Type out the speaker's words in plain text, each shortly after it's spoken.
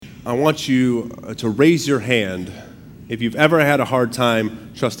I want you to raise your hand if you've ever had a hard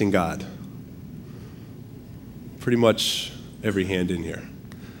time trusting God. Pretty much every hand in here.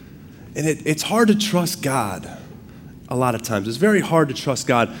 And it's hard to trust God a lot of times. It's very hard to trust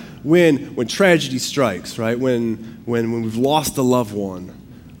God when tragedy strikes, right? When we've lost a loved one,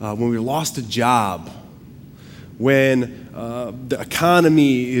 when we've lost a job, when the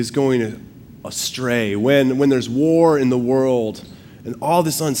economy is going astray, when there's war in the world and all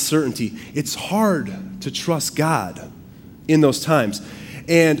this uncertainty. It's hard to trust God in those times.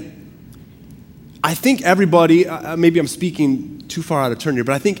 And I think everybody, maybe I'm speaking too far out of turn here,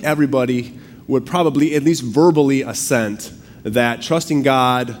 but I think everybody would probably at least verbally assent that trusting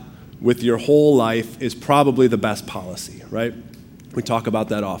God with your whole life is probably the best policy, right? We talk about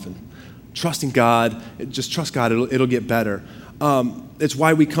that often. Trusting God, just trust God, it'll get better. It's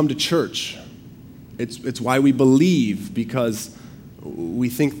why we come to church. It's why we believe, because we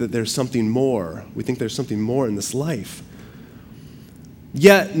think that there's something more. We think there's something more in this life.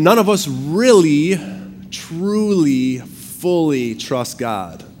 Yet none of us really, truly, fully trust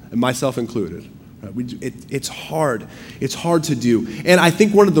God, and myself included. It's hard. It's hard to do. And I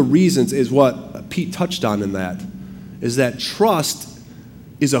think one of the reasons is what Pete touched on in that, is that trust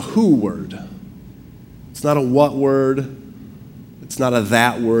is a who word. It's not a what word. It's not a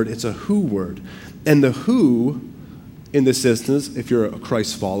that word. It's a who word. And the who, in this instance, if you're a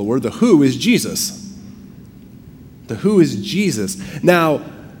Christ follower, the who is Jesus. The who is Jesus. Now,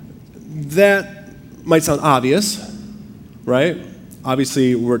 that might sound obvious, right?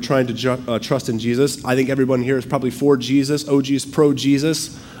 Obviously, we're trying to trust in Jesus. I think everyone here is probably for Jesus. OG is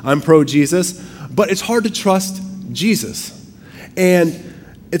pro-Jesus. I'm pro-Jesus. But it's hard to trust Jesus. And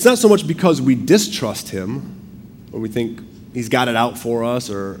it's not so much because we distrust him, or we think he's got it out for us,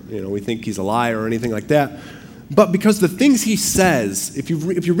 or we think he's a liar or anything like that, but because the things he says, if you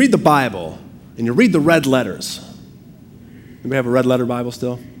read the Bible and you read the red letters, anybody have a red letter Bible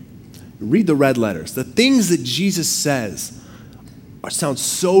still? You read the red letters. The things that Jesus says sound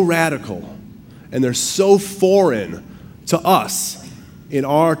so radical, and they're so foreign to us in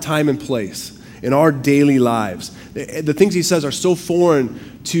our time and place, in our daily lives. The things he says are so foreign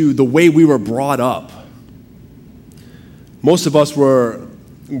to the way we were brought up. Most of us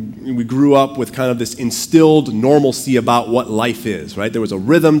we grew up with kind of this instilled normalcy about what life is, right? There was a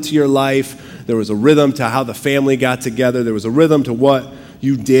rhythm to your life. There was a rhythm to how the family got together. There was a rhythm to what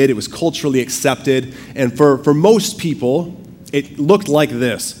you did. It was culturally accepted. And for most people, it looked like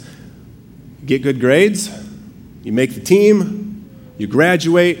this. Get good grades, you make the team, you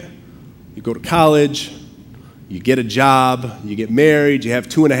graduate, you go to college, you get a job, you get married, you have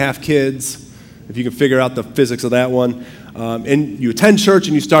 2.5 kids, if you can figure out the physics of that one. And you attend church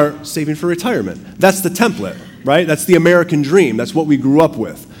and you start saving for retirement. That's the template, right? That's the American dream. That's what we grew up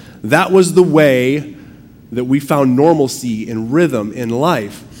with. That was the way that we found normalcy and rhythm in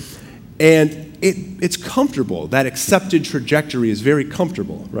life. And it's comfortable. That accepted trajectory is very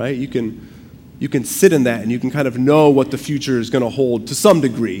comfortable, right? You can sit in that and you can kind of know what the future is going to hold to some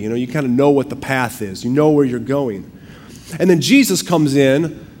degree. You kind of know what the path is. You know where you're going. And then Jesus comes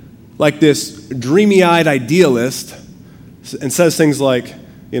in like this dreamy-eyed idealist and says things like,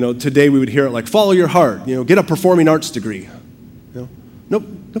 today we would hear it like, follow your heart, get a performing arts degree. Nope,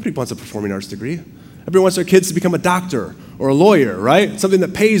 nobody wants a performing arts degree. Everybody wants their kids to become a doctor or a lawyer, right? Something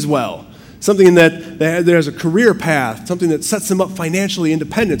that pays well, something that there's a career path, something that sets them up financially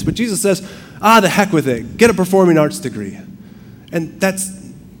independence. But Jesus says, the heck with it, get a performing arts degree. And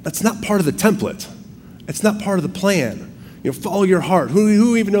that's not part of the template. It's not part of the plan. Follow your heart.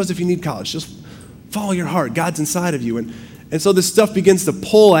 Who even knows if you need college? Just follow your heart. God's inside of you. And so this stuff begins to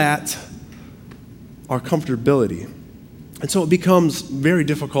pull at our comfortability. And so it becomes very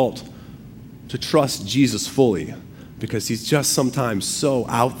difficult to trust Jesus fully because he's just sometimes so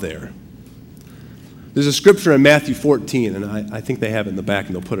out there. There's a scripture in Matthew 14, and I think they have it in the back,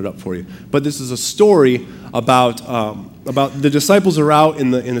 and they'll put it up for you. But this is a story about the disciples are out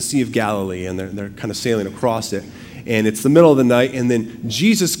in the Sea of Galilee, and they're kind of sailing across it. And it's the middle of the night, and then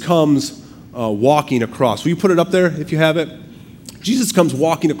Jesus comes walking across. Will you put it up there if you have it? Jesus comes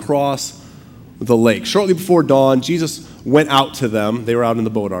walking across the lake. Shortly before dawn, Jesus went out to them. They were out in the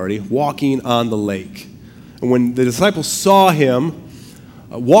boat already, walking on the lake. And when the disciples saw him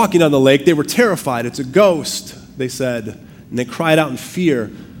walking on the lake, they were terrified. It's a ghost, they said, and they cried out in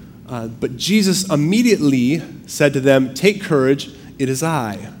fear. But Jesus immediately said to them, take courage, it is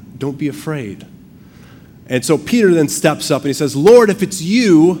I. Don't be afraid. And so Peter then steps up and he says, Lord, if it's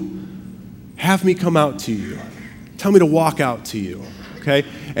you, have me come out to you. Tell me to walk out to you. Okay?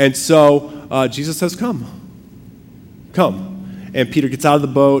 And so Jesus says, come. And Peter gets out of the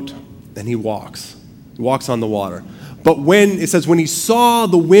boat, and he walks. He walks on the water. But it says, when he saw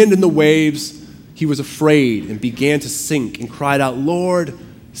the wind and the waves, he was afraid and began to sink and cried out, "Lord,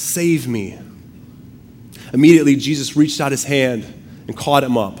 save me." Immediately, Jesus reached out his hand and caught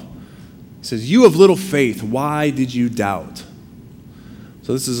him up. He says, "You of little faith, why did you doubt?"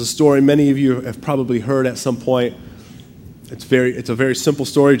 So this is a story many of you have probably heard at some point. It's a very simple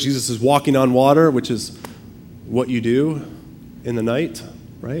story. Jesus is walking on water, which is what you do in the night,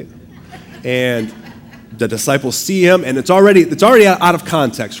 right? And the disciples see him, and it's already out of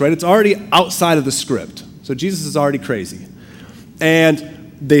context, right? It's already outside of the script. So Jesus is already crazy.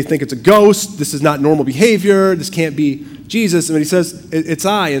 And they think it's a ghost. This is not normal behavior. This can't be Jesus. And he says, "It's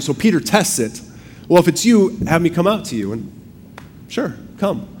I." And so Peter tests it. "Well, if it's you, have me come out to you." And sure,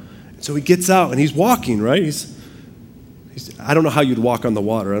 come. And so he gets out, and he's walking, right? I don't know how you'd walk on the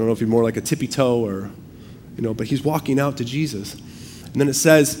water. I don't know if you're more like a tippy toe or, but he's walking out to Jesus. And then it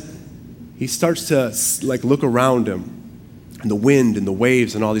says, he starts to look around him, and the wind and the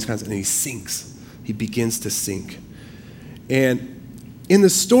waves and all these kinds of, and he sinks. He begins to sink. And in the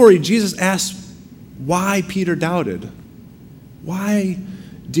story, Jesus asks why Peter doubted. Why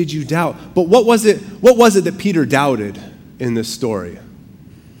did you doubt? But what was it that Peter doubted in this story?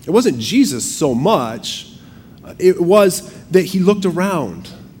 It wasn't Jesus so much. It was that he looked around.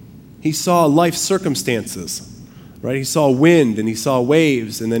 He saw life circumstances, right? He saw wind and he saw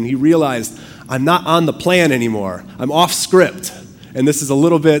waves, and then he realized, I'm not on the plan anymore. I'm off script, and this is a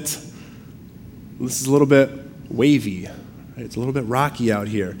little bit wavy. Right? It's a little bit rocky out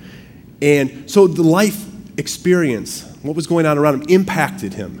here. And so the life experience, what was going on around him,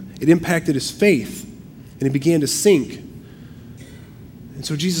 impacted him. It impacted his faith, and he began to sink. And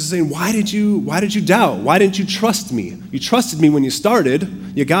so Jesus is saying, why did you doubt? Why didn't you trust me? You trusted me when you started.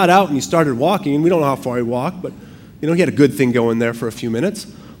 You got out and you started walking. We don't know how far he walked, but he had a good thing going there for a few minutes.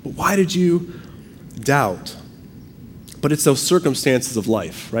 But why did you doubt? But it's those circumstances of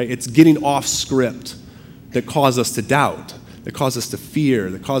life, right? It's getting off script that cause us to doubt, that cause us to fear,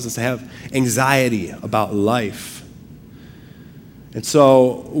 that cause us to have anxiety about life. And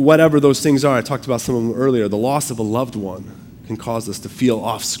so whatever those things are, I talked about some of them earlier, the loss of a loved one can cause us to feel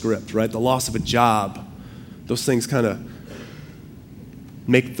off script, right? The loss of a job, those things kind of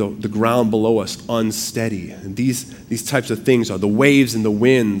make the ground below us unsteady. And these types of things are the waves and the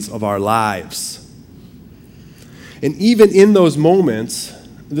winds of our lives. And even in those moments,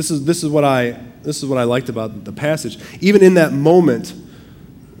 this is what I liked about the passage. Even in that moment,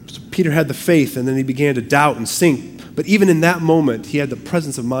 Peter had the faith, and then he began to doubt and sink. But even in that moment, he had the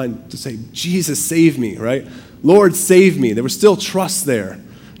presence of mind to say, "Jesus, save me," right? "Lord, save me." There was still trust there.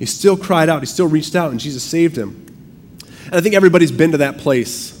 He still cried out. He still reached out, and Jesus saved him. And I think everybody's been to that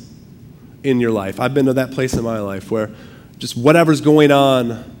place in your life. I've been to that place in my life where just whatever's going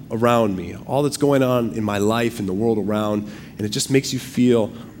on around me, all that's going on in my life, in the world around, and it just makes you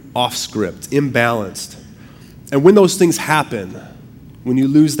feel off script, imbalanced. And when those things happen, when you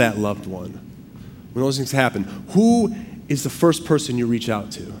lose that loved one, when those things happen, who is the first person you reach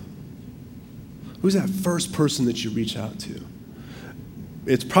out to? Who's that first person that you reach out to?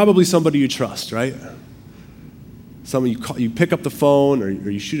 It's probably somebody you trust, right? You pick up the phone, or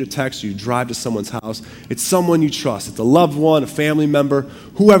you shoot a text, or you drive to someone's house. It's someone you trust. It's a loved one, a family member,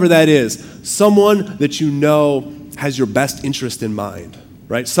 whoever that is. Someone that you know has your best interest in mind,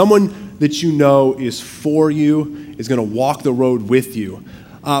 right? Someone that you know is for you, is going to walk the road with you.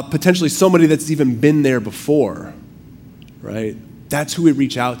 Potentially somebody that's even been there before, right? That's who we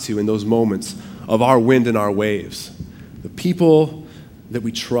reach out to in those moments of our wind and our waves. The people that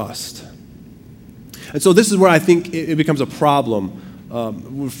we trust. And so this is where I think it becomes a problem,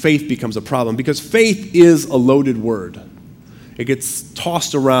 where faith becomes a problem, because faith is a loaded word. It gets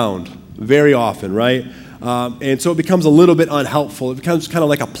tossed around very often, right? And so it becomes a little bit unhelpful. It becomes kind of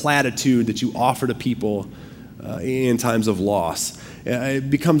like a platitude that you offer to people in times of loss. It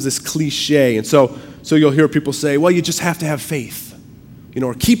becomes this cliche. And so you'll hear people say, well, you just have to have faith,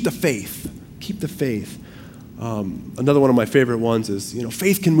 or keep the faith. Keep the faith. Another one of my favorite ones is,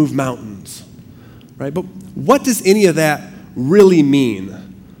 faith can move mountains. Right? But what does any of that really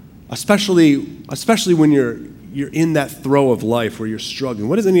mean? Especially when you're in that throe of life where you're struggling.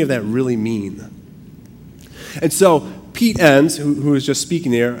 What does any of that really mean? And so Pete Enns, who was just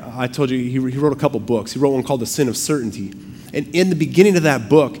speaking there, I told you he wrote a couple books. He wrote one called The Sin of Certainty. And in the beginning of that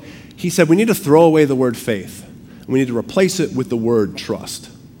book, he said we need to throw away the word faith. And we need to replace it with the word trust.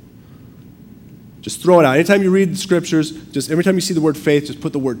 Just throw it out. Anytime you read the scriptures, just every time you see the word faith, just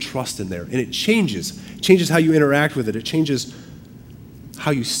put the word trust in there. And it changes. It changes how you interact with it. It changes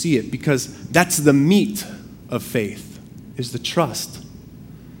how you see it, because that's the meat of faith. is the trust.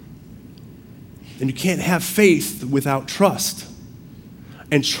 And you can't have faith without trust.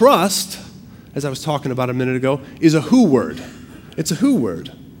 And trust, as I was talking about a minute ago, is a who word. It's a who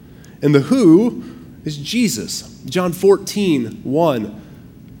word. And the who is Jesus. John 14:1,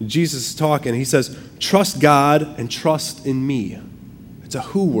 Jesus is talking. He says, trust God and trust in me. It's a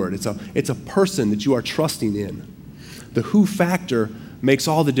who word. It's a person that you are trusting in. The who factor makes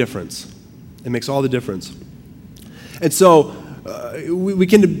all the difference. It makes all the difference. And so we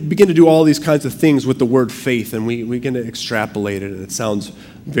can begin to do all these kinds of things with the word faith, and we begin to extrapolate it, and it sounds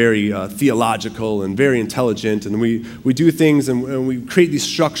very theological and very intelligent, and we do things and we create these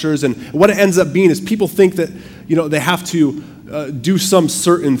structures, and what it ends up being is people think that they have to do some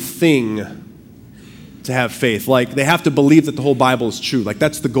certain thing to have faith. Like they have to believe that the whole Bible is true. Like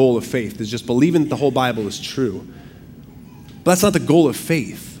that's the goal of faith, is just believing that the whole Bible is true. But that's not the goal of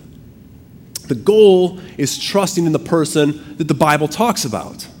faith. The goal is trusting in the person that the Bible talks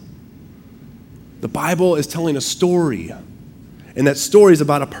about. The Bible is telling a story, and that story is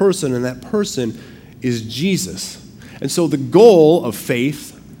about a person, and that person is Jesus. And so the goal of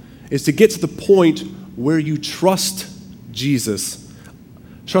faith is to get to the point where you trust Jesus,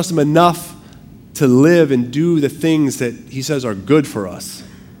 trust him enough to live and do the things that he says are good for us,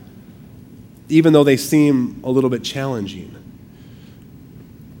 even though they seem a little bit challenging.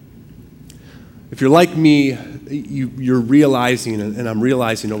 If you're like me, you're realizing, and I'm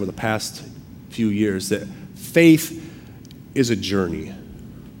realizing over the past few years, that faith is a journey.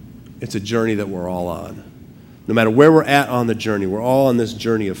 It's a journey that we're all on. No matter where we're at on the journey, we're all on this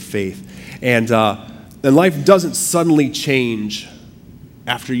journey of faith. And life doesn't suddenly change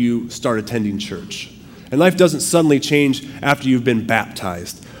after you start attending church. And life doesn't suddenly change after you've been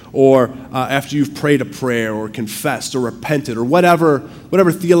baptized, or after you've prayed a prayer or confessed or repented or whatever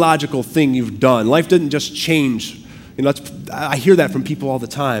theological thing you've done. Life didn't just change. I hear that from people all the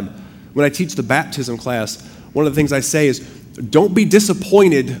time. When I teach the baptism class, one of the things I say is, don't be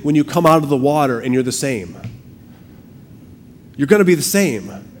disappointed when you come out of the water and you're the same. You're going to be the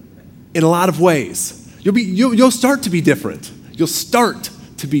same in a lot of ways. You'll start to be different. You'll start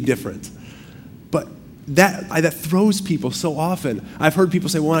to be different. But that throws people so often. I've heard people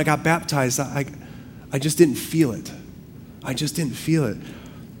say, well, when I got baptized, I just didn't feel it. I just didn't feel it.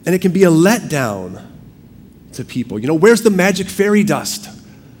 And it can be a letdown to people. Where's the magic fairy dust,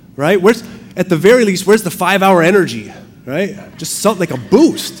 right? At the very least, where's the 5-hour energy, right? Just something like a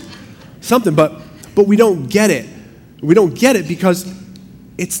boost, something. But we don't get it. We don't get it because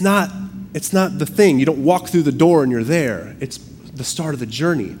it's not the thing. You don't walk through the door and you're there. It's the start of the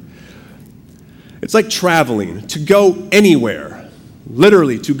journey. It's like traveling, to go anywhere,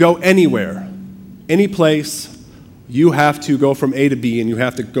 literally to go anywhere, any place, you have to go from A to B and you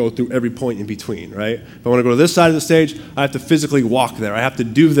have to go through every point in between, right? If I want to go to this side of the stage, I have to physically walk there. I have to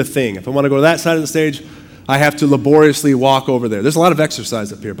do the thing. If I want to go to that side of the stage, I have to laboriously walk over there. There's a lot of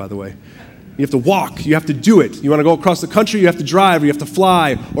exercise up here, by the way. You have to walk. You have to do it. You want to go across the country, you have to drive, or you have to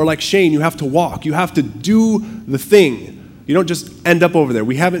fly, or like Shane, you have to walk. You have to do the thing. You don't just end up over there.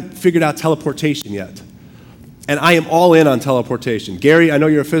 We haven't figured out teleportation yet. And I am all in on teleportation. Gary, I know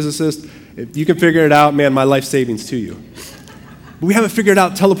you're a physicist. If you can figure it out, man, my life savings to you. But we haven't figured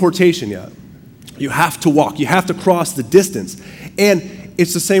out teleportation yet. You have to walk. You have to cross the distance. And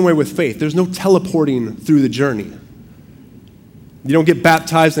it's the same way with faith. There's no teleporting through the journey. You don't get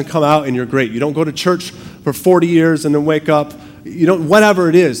baptized and come out and you're great. You don't go to church for 40 years and then wake up. Whatever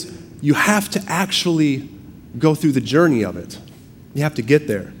it is, you have to actually go through the journey of it. You have to get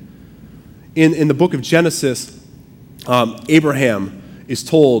there. In the book of Genesis, Abraham is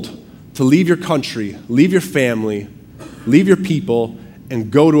told to leave your country, leave your family, leave your people,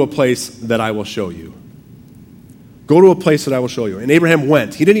 and go to a place that I will show you. Go to a place that I will show you. And Abraham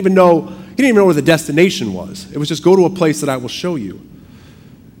went. He didn't even know where the destination was. It was just go to a place that I will show you.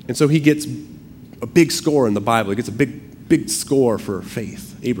 And so he gets a big score in the Bible. He gets a big score for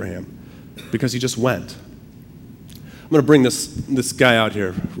faith, Abraham, because he just went. I'm going to bring this guy out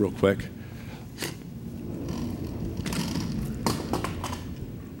here real quick.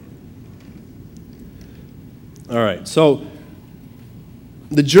 All right, so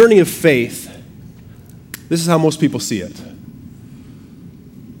the journey of faith, this is how most people see it.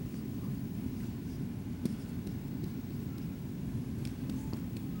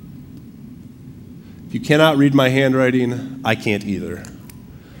 If you cannot read my handwriting, I can't either.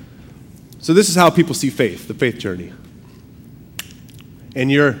 So this is how people see faith, the faith journey. And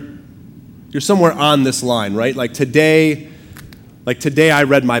you're somewhere on this line, right? Like today I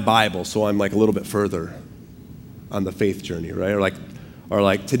read my Bible, so I'm like a little bit further on the faith journey, right? Or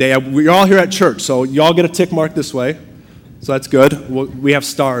like today, we're all here at church, so y'all get a tick mark this way. So that's good. We have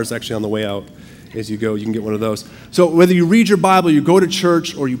stars actually on the way out. As you go, you can get one of those. So whether you read your Bible, you go to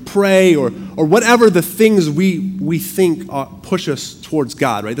church, or you pray, or whatever the things we think push us towards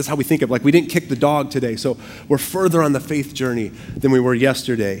God, right? That's how we think of, like, we didn't kick the dog today, so we're further on the faith journey than we were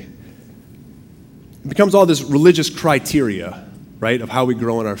yesterday. It becomes all this religious criteria, right, of how we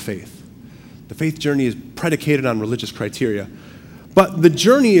grow in our faith. The faith journey is predicated on religious criteria. But the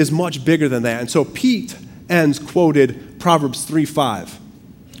journey is much bigger than that. And so Pete ends quoted Proverbs 3:5.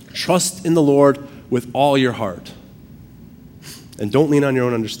 Trust in the Lord with all your heart, and don't lean on your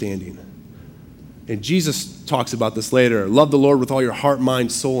own understanding. And Jesus talks about this later. Love the Lord with all your heart,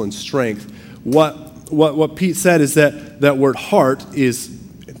 mind, soul, and strength. What Pete said is that word heart it's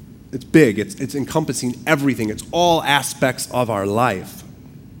big. It's encompassing everything. It's all aspects of our life.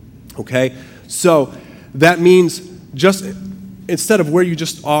 Okay? So that means just instead of where you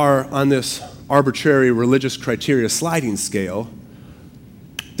just are on this arbitrary religious criteria sliding scale,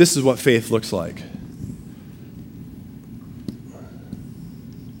 this is what faith looks like.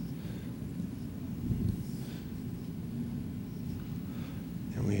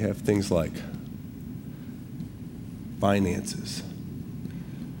 And we have things like finances,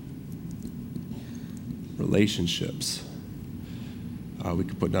 relationships. We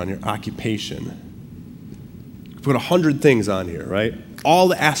could put down here occupation. We could put 100 things on here, right? All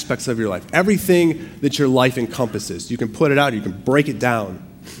the aspects of your life, everything that your life encompasses. You can put it out, you can break it down.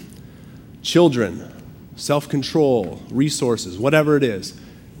 Children, self-control, resources, whatever it is.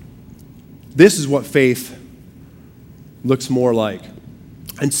 This is what faith looks more like.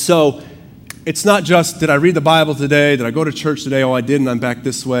 And so it's not just, did I read the Bible today? Did I go to church today? Oh, I did, and I'm back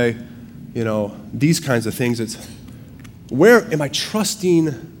this way. You know, these kinds of things. It's, where am I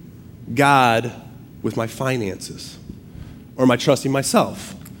trusting God with my finances? Or am I trusting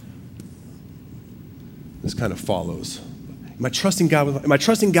myself? This kind of follows. Am I trusting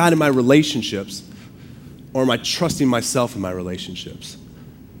God in my relationships, or am I trusting myself in my relationships?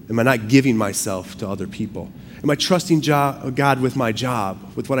 Am I not giving myself to other people? Am I trusting God with my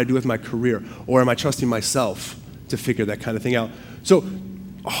job, with what I do with my career, or am I trusting myself to figure that kind of thing out? So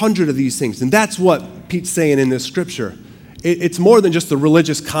 100 of these things, and that's what Pete's saying in this scripture. It's more than just the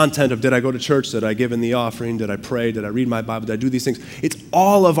religious content of, did I go to church, did I give in the offering, did I pray, did I read my Bible, did I do these things? It's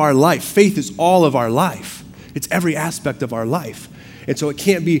all of our life. Faith is all of our life. It's every aspect of our life. And so it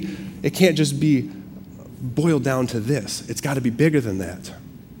can't just be boiled down to this. It's got to be bigger than that.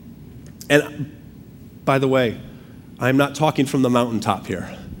 And by the way, I'm not talking from the mountaintop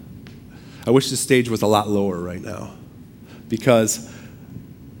here. I wish the stage was a lot lower right now, because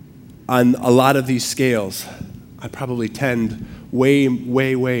on a lot of these scales, I probably tend way,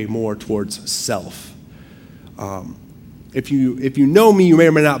 way, way more towards self. If you know me, you may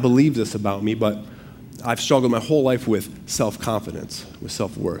or may not believe this about me, but I've struggled my whole life with self-confidence, with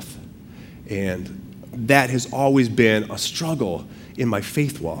self-worth. And that has always been a struggle in my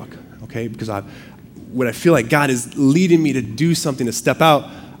faith walk, okay? Because when I feel like God is leading me to do something, to step out,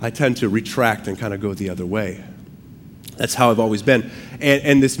 I tend to retract and kind of go the other way. That's how I've always been.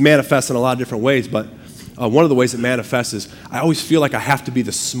 And this manifests in a lot of different ways, but one of the ways it manifests is I always feel like I have to be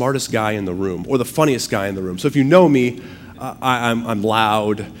the smartest guy in the room or the funniest guy in the room. So if you know me, I'm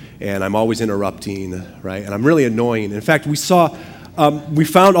loud and I'm always interrupting, right? And I'm really annoying. In fact, we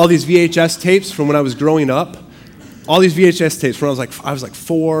found all these VHS tapes from when I was growing up. All these VHS tapes when I was like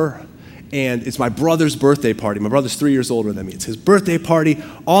 4, and it's my brother's birthday party. My brother's 3 years older than me. It's his birthday party.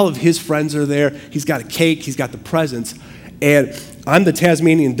 All of his friends are there. He's got a cake. He's got the presents. And I'm the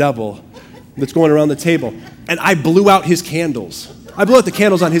Tasmanian devil that's going around the table. And I blew out his candles. I blew out the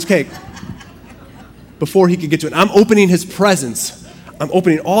candles on his cake before he could get to it. I'm opening his presents. I'm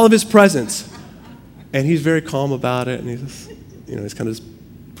opening all of his presents. And he's very calm about it. And he's kind of just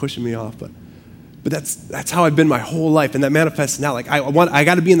pushing me off. But that's how I've been my whole life. And that manifests now. Like I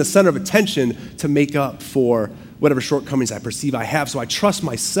got to be in the center of attention to make up for whatever shortcomings I perceive I have. So I trust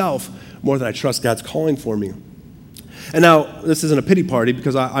myself more than I trust God's calling for me. And now, this isn't a pity party,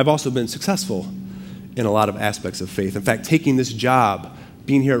 because I've also been successful in a lot of aspects of faith. In fact, taking this job,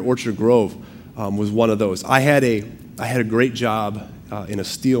 being here at Orchard Grove, was one of those. I had a great job in a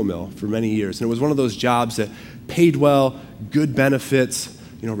steel mill for many years, and it was one of those jobs that paid well, good benefits,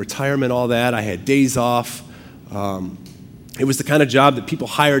 retirement, all that. I had days off. It was the kind of job that people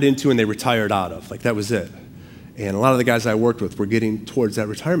hired into and they retired out of. Like, that was it. And a lot of the guys I worked with were getting towards that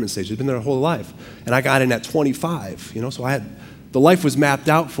retirement stage. They'd been there their whole life. And I got in at 25, so the life was mapped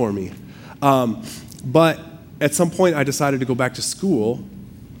out for me. But at some point, I decided to go back to school.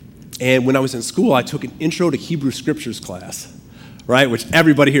 And when I was in school, I took an Intro to Hebrew Scriptures class, right? Which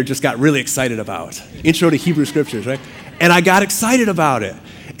everybody here just got really excited about. Intro to Hebrew Scriptures, right? And I got excited about it.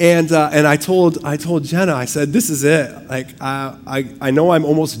 And I told Jenna, I said, this is it. Like, I know I'm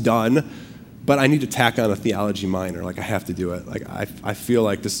almost done, but I need to tack on a theology minor. Like, I have to do it. Like, I feel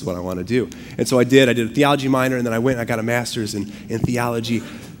like this is what I want to do. And so I did. I did a theology minor, and then I went and I got a master's in theology.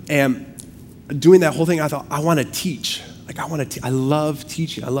 And doing that whole thing, I thought, I want to teach. Like, I love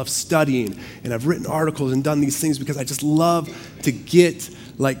teaching. I love studying. And I've written articles and done these things because I just love to get,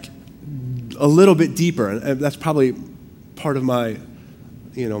 like, a little bit deeper. And that's probably part of my,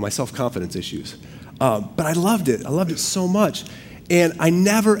 my self-confidence issues. But I loved it. I loved it so much. And I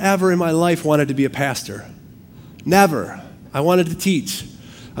never, ever in my life wanted to be a pastor. Never. I wanted to teach.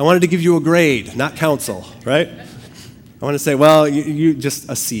 I wanted to give you a grade, not counsel, right? I want to say, well, you just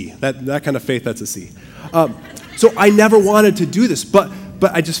a C. That kind of faith, that's a C. So I never wanted to do this, but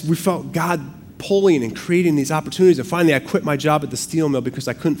we felt God pulling and creating these opportunities. And finally, I quit my job at the steel mill because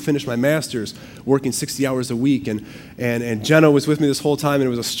I couldn't finish my master's, working 60 hours a week. And Jenna was with me this whole time, and it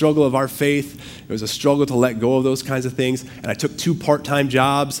was a struggle of our faith. It was a struggle to let go of those kinds of things. And I took 2 part-time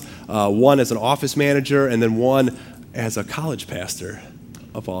jobs, one as an office manager and then one as a college pastor,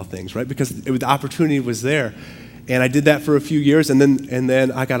 of all things, right? Because the opportunity was there. And I did that for a few years, and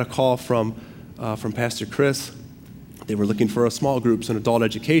then I got a call from Pastor Chris. They were looking for a small groups in adult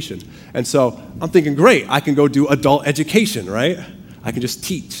education. And so I'm thinking, great, I can go do adult education, right? I can just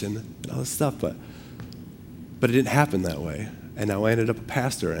teach and all this stuff. But it didn't happen that way. And now I ended up a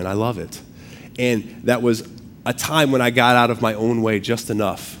pastor, and I love it. And that was a time when I got out of my own way just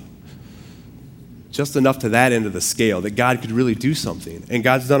enough to that end of the scale, that God could really do something. And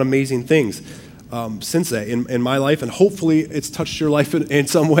God's done amazing things since that in my life, and hopefully it's touched your life in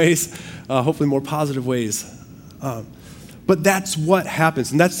some ways, hopefully more positive ways. But that's what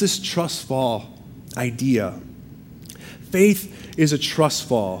happens, and that's this trust fall idea. Faith is a trust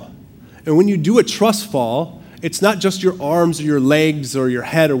fall. And when you do a trust fall, it's not just your arms or your legs or your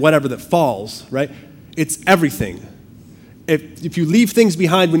head or whatever that falls, right? It's everything. If you leave things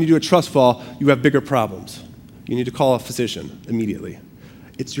behind when you do a trust fall, you have bigger problems. You need to call a physician immediately.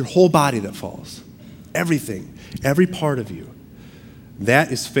 It's your whole body that falls. Everything, every part of you.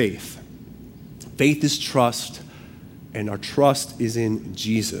 That is faith. Faith is trust, and our trust is in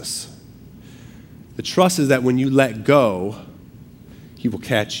Jesus. The trust is that when you let go, he will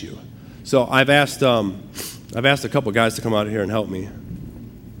catch you. So I've asked a couple guys to come out here and help me.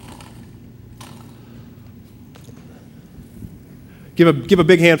 Give a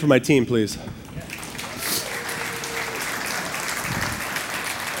big hand for my team, please.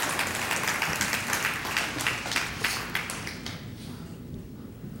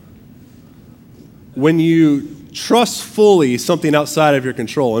 When you trust fully something outside of your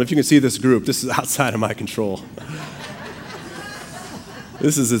control, and if you can see this group, this is outside of my control.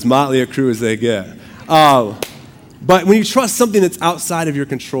 This is as motley a crew as they get. But when you trust something that's outside of your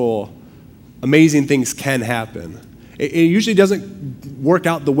control, amazing things can happen. It usually doesn't work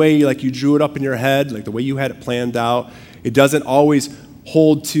out the way like you drew it up in your head, like the way you had it planned out. It doesn't always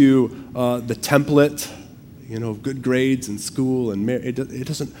hold to the template, of good grades in school and it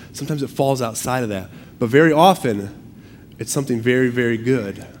doesn't. Sometimes it falls outside of that, but very often it's something very, very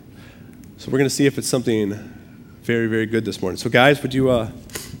good. So we're going to see if it's something very, very good this morning. So guys, would you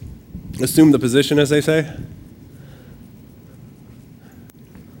assume the position, as they say?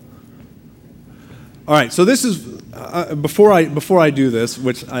 All right. So this is before I do this,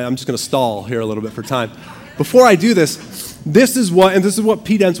 which I'm just going to stall here a little bit for time. Before I do this. This is what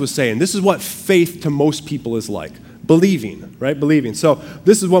Pete Enns was saying. This is what faith to most people is like. Believing, right? Believing. So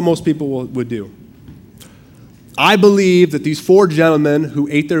this is what most people would do. I believe that these 4 gentlemen who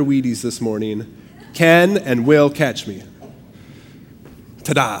ate their Wheaties this morning can and will catch me.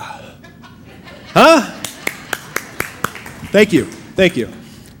 Ta-da. Huh? Thank you.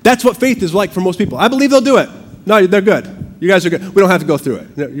 That's what faith is like for most people. I believe they'll do it. No, they're good. You guys are good. We don't have to go through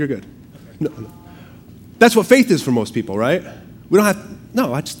it. No, you're good. No. That's what faith is for most people, right? We don't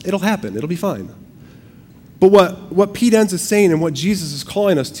have, it'll happen. It'll be fine. But what Pete Enns is saying and what Jesus is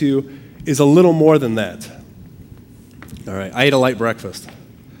calling us to is a little more than that. All right, I ate a light breakfast.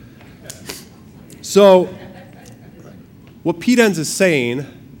 So what Pete Enns is saying,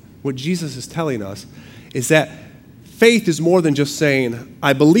 what Jesus is telling us, is that faith is more than just saying,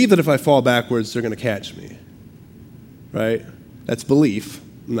 I believe that if I fall backwards, they're going to catch me, right? That's belief,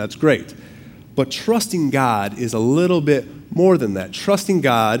 and that's great. But trusting God is a little bit more than that. Trusting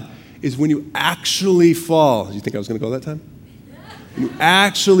God is when you actually fall. Did you think I was going to go that time? You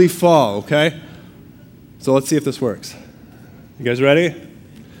actually fall, okay? So let's see if this works. You guys ready?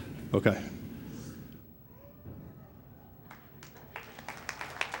 Okay.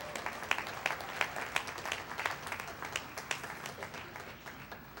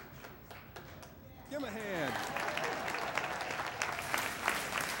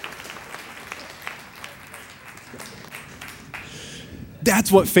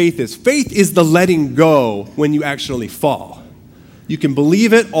 That's what faith is. Faith is the letting go when you actually fall. You can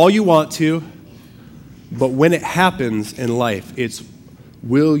believe it all you want to, but when it happens in life, it's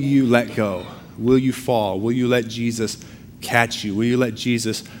will you let go? Will you fall? Will you let Jesus catch you? Will you let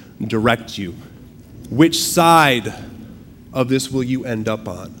Jesus direct you? Which side of this will you end up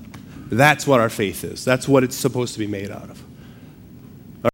on? That's what our faith is. That's what it's supposed to be made out of.